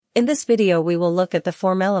In this video we will look at the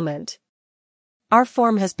form element. Our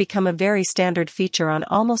form has become a very standard feature on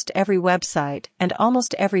almost every website and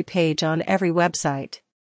almost every page on every website.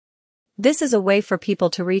 This is a way for people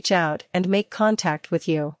to reach out and make contact with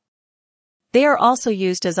you. They are also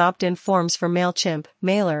used as opt-in forms for MailChimp,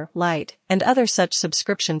 MailerLite, and other such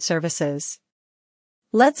subscription services.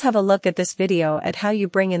 Let's have a look at this video at how you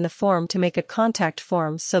bring in the form to make a contact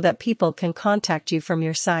form so that people can contact you from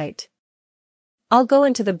your site. I'll go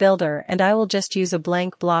into the builder and I will just use a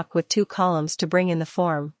blank block with 2 columns to bring in the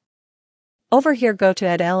form. Over here go to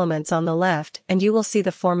Add Elements on the left and you will see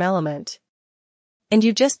the form element. And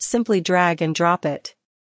you just simply drag and drop it.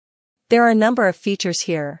 There are a number of features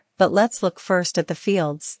here, but let's look first at the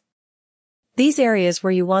fields. These areas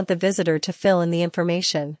where you want the visitor to fill in the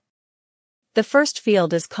information. The first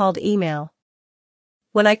field is called Email.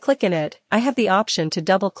 When I click in it, I have the option to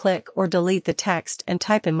double-click or delete the text and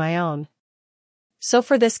type in my own. So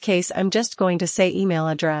for this case I'm just going to say email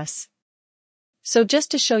address. So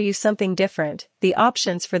just to show you something different, the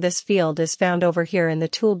options for this field is found over here in the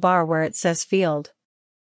toolbar where it says field.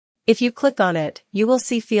 If you click on it, you will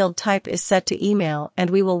see field type is set to email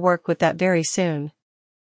and we will work with that very soon.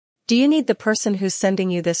 Do you need the person who's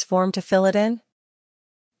sending you this form to fill it in?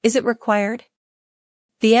 Is it required?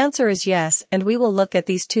 The answer is yes, and we will look at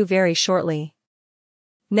these two very shortly.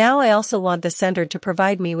 Now I also want the sender to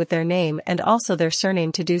provide me with their name and also their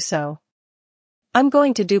surname to do so. I'm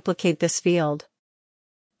going to duplicate this field.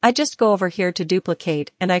 I just go over here to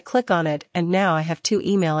duplicate and I click on it and now I have 2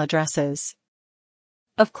 email addresses.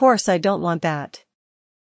 Of course I don't want that.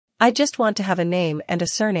 I just want to have a name and a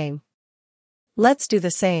surname. Let's do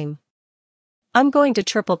the same. I'm going to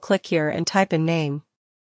triple click here and type in name.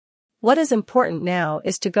 What is important now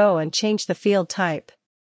is to go and change the field type.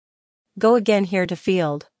 Go again here to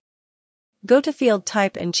field. Go to field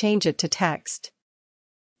type and change it to text.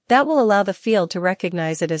 That will allow the field to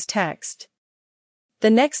recognize it as text. The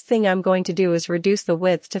next thing I'm going to do is reduce the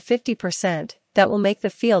width to 50%, that will make the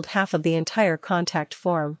field half of the entire contact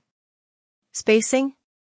form. Spacing?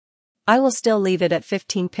 I will still leave it at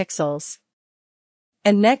 15 pixels.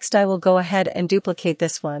 And next I will go ahead and duplicate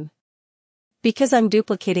this one. Because I'm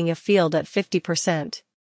duplicating a field at 50%.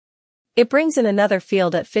 It brings in another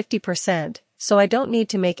field at 50%, so I don't need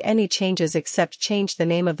to make any changes except change the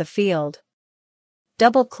name of the field.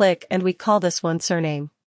 Double-click and we call this one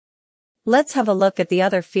surname. Let's have a look at the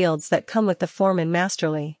other fields that come with the form in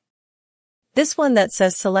Masterly. This one that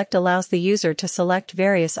says Select allows the user to select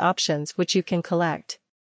various options which you can collect.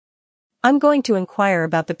 I'm going to inquire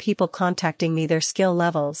about the people contacting me their skill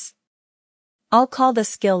levels. I'll call this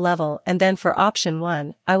skill level and then for option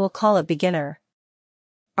 1, I will call it beginner.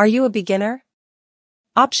 Are you a beginner?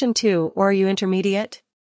 Option 2, or are you intermediate?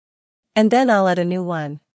 And then I'll add a new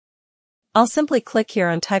one. I'll simply click here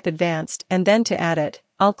on type advanced and then to add it,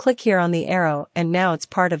 I'll click here on the arrow and now it's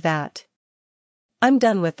part of that. I'm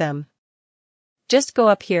done with them. Just go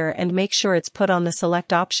up here and make sure it's put on the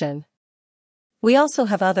select option. We also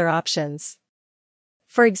have other options.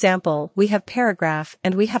 For example, we have paragraph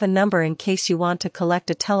and we have a number in case you want to collect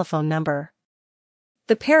a telephone number.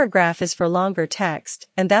 The paragraph is for longer text,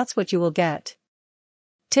 and that's what you will get.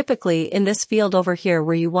 Typically in this field over here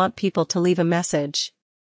where you want people to leave a message.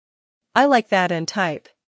 I like that and type.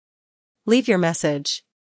 Leave your message.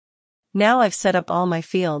 Now I've set up all my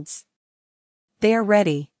fields. They are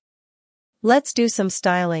ready. Let's do some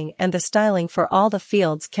styling, and the styling for all the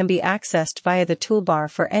fields can be accessed via the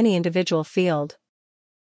toolbar for any individual field.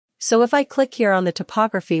 So if I click here on the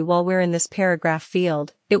typography while we're in this paragraph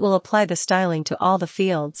field, it will apply the styling to all the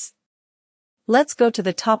fields. Let's go to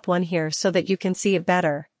the top one here so that you can see it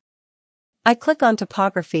better. I click on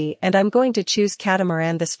typography and I'm going to choose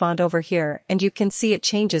Catamaran, this font over here, and you can see it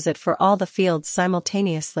changes it for all the fields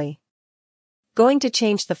simultaneously. Going to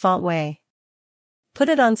change the font way. Put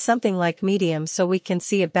it on something like medium so we can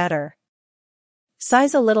see it better.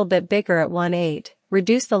 Size a little bit bigger at 1/8.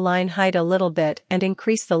 Reduce the line height a little bit and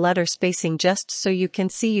increase the letter spacing just so you can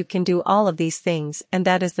see you can do all of these things, and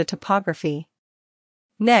that is the typography.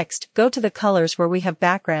 Next, go to the colors where we have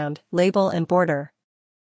background, label and border.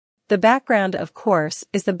 The background, of course,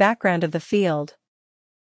 is the background of the field.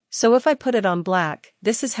 So if I put it on black,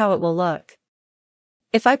 this is how it will look.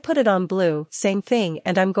 If I put it on blue, same thing,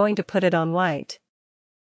 and I'm going to put it on white.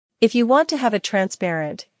 If you want to have it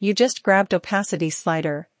transparent, you just grab the opacity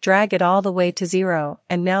slider, drag it all the way to 0,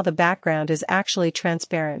 and now the background is actually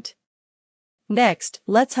transparent. Next,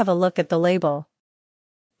 let's have a look at the label.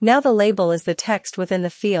 Now the label is the text within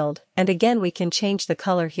the field, and again we can change the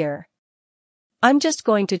color here. I'm just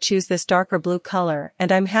going to choose this darker blue color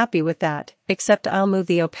and I'm happy with that, except I'll move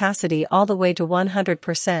the opacity all the way to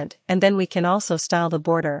 100% and then we can also style the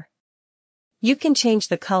border. You can change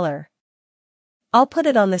the color. I'll put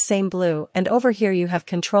it on the same blue and over here you have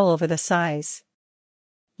control over the size.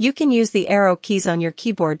 You can use the arrow keys on your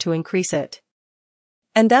keyboard to increase it.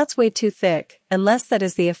 And that's way too thick, unless that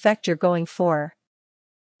is the effect you're going for.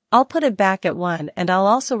 I'll put it back at 1 and I'll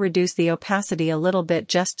also reduce the opacity a little bit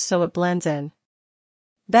just so it blends in.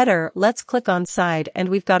 Better, let's click on side and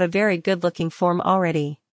we've got a very good looking form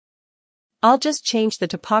already. I'll just change the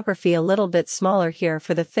typography a little bit smaller here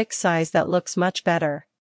for the thick size that looks much better.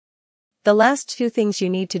 The last two things you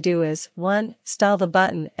need to do is, 1, style the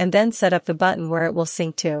button and then set up the button where it will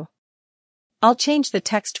sync to. I'll change the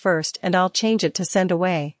text first and I'll change it to send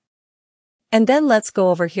away. And then let's go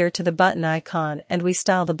over here to the button icon and we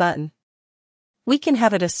style the button. We can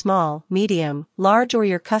have it a small, medium, large or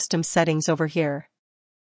your custom settings over here.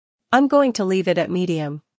 I'm going to leave it at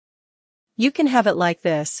medium. You can have it like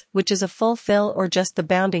this, which is a full fill or just the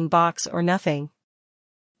bounding box or nothing.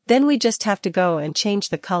 Then we just have to go and change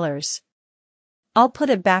the colors. I'll put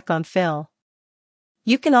it back on fill.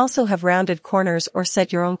 You can also have rounded corners or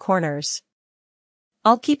set your own corners.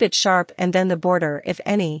 I'll keep it sharp and then the border, if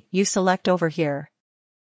any, you select over here.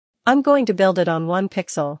 I'm going to build it on 1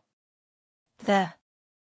 pixel. The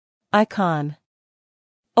icon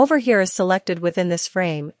over here is selected within this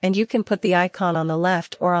frame and you can put the icon on the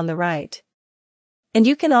left or on the right. And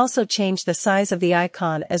you can also change the size of the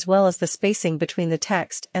icon as well as the spacing between the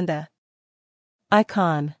text and the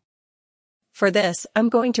icon. For this, I'm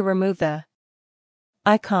going to remove the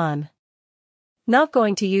icon. Not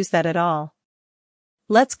going to use that at all.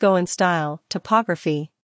 Let's go in style,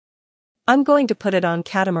 typography. I'm going to put it on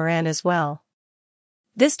catamaran as well.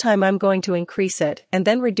 This time I'm going to increase it and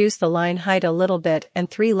then reduce the line height a little bit and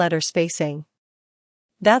 3-letter spacing.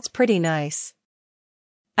 That's pretty nice.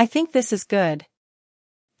 I think this is good.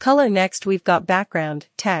 Color next we've got background,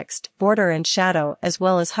 text, border and shadow as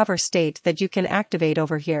well as hover state that you can activate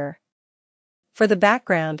over here. For the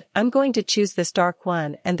background, I'm going to choose this dark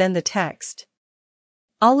one and then the text.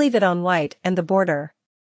 I'll leave it on white and the border.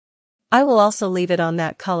 I will also leave it on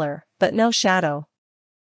that color, but no shadow.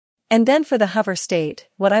 And then for the hover state,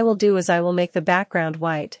 what I will do is I will make the background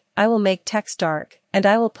white, I will make text dark, and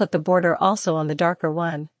I will put the border also on the darker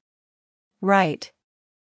one. Right.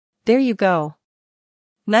 There you go.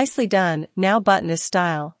 Nicely done. Now button is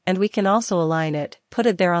style, and we can also align it, put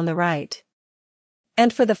it there on the right.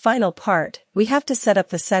 And for the final part, we have to set up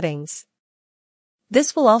the settings.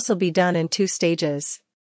 This will also be done in 2 stages.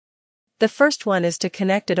 The first one is to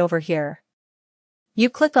connect it over here. You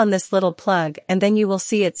click on this little plug and then you will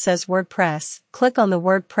see it says WordPress, click on the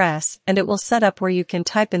WordPress and it will set up where you can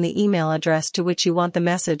type in the email address to which you want the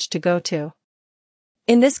message to go to.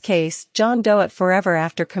 In this case, John Doe at Forever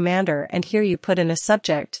After Commander and here you put in a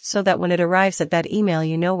subject so that when it arrives at that email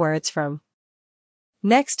you know where it's from.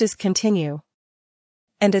 Next is continue.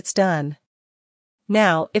 And it's done.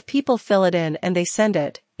 Now, if people fill it in and they send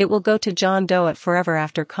it, it will go to John Doe at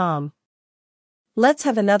foreverafter.com. Let's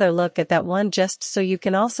have another look at that one just so you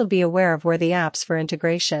can also be aware of where the apps for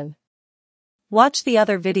integration. Watch the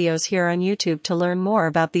other videos here on YouTube to learn more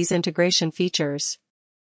about these integration features.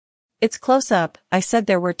 It's close up. I said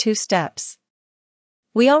there were 2 steps.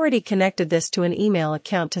 We already connected this to an email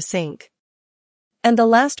account to sync. And the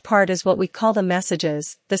last part is what we call the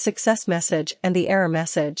messages, the success message and the error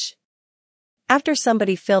message. After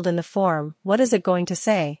somebody filled in the form, what is it going to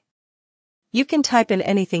say? You can type in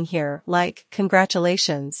anything here, like,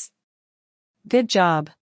 congratulations. Good job.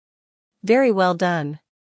 Very well done.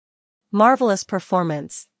 Marvelous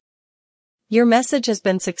performance. Your message has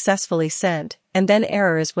been successfully sent, and then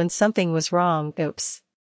error is when something was wrong, oops.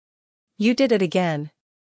 You did it again.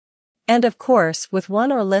 And of course, with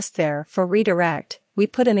one or list there for redirect, we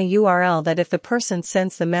put in a URL that if the person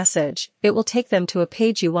sends the message, it will take them to a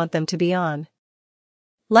page you want them to be on.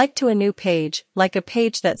 Like to a new page, like a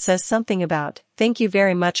page that says something about, thank you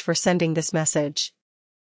very much for sending this message.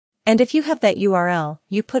 And if you have that URL,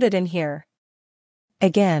 you put it in here.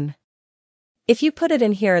 Again. If you put it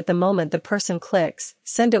in here at the moment the person clicks,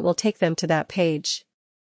 send it will take them to that page.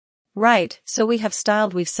 Right, so we have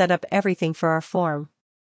styled, we've set up everything for our form.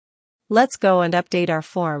 Let's go and update our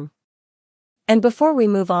form. And before we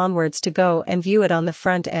move onwards to go and view it on the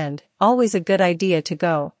front end, always a good idea to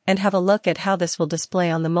go and have a look at how this will display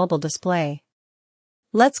on the mobile display.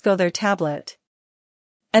 Let's go their tablet.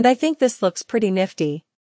 And I think this looks pretty nifty.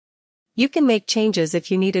 You can make changes if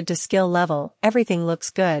you needed to skill level, everything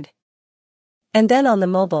looks good. And then on the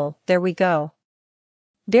mobile, there we go.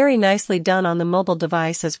 Very nicely done on the mobile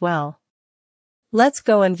device as well. Let's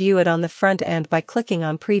go and view it on the front end by clicking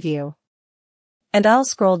on Preview. And I'll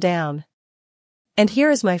scroll down. And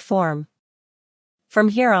here is my form. From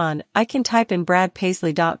here on, I can type in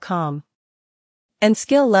bradpaisley.com. And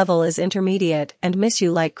skill level is intermediate and miss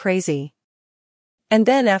you like crazy. And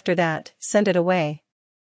then after that, send it away.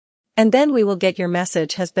 And then we will get your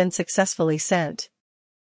message has been successfully sent.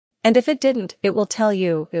 And if it didn't, it will tell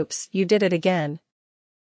you, oops, you did it again.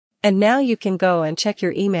 And now you can go and check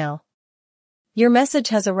your email. Your message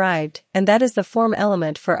has arrived, and that is the form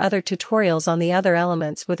element. For other tutorials on the other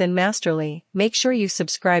elements within Masterly, make sure you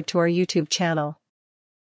subscribe to our YouTube channel.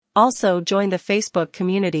 Also join the Facebook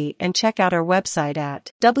community and check out our website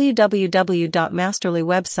at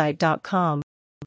www.masterlywebsite.com.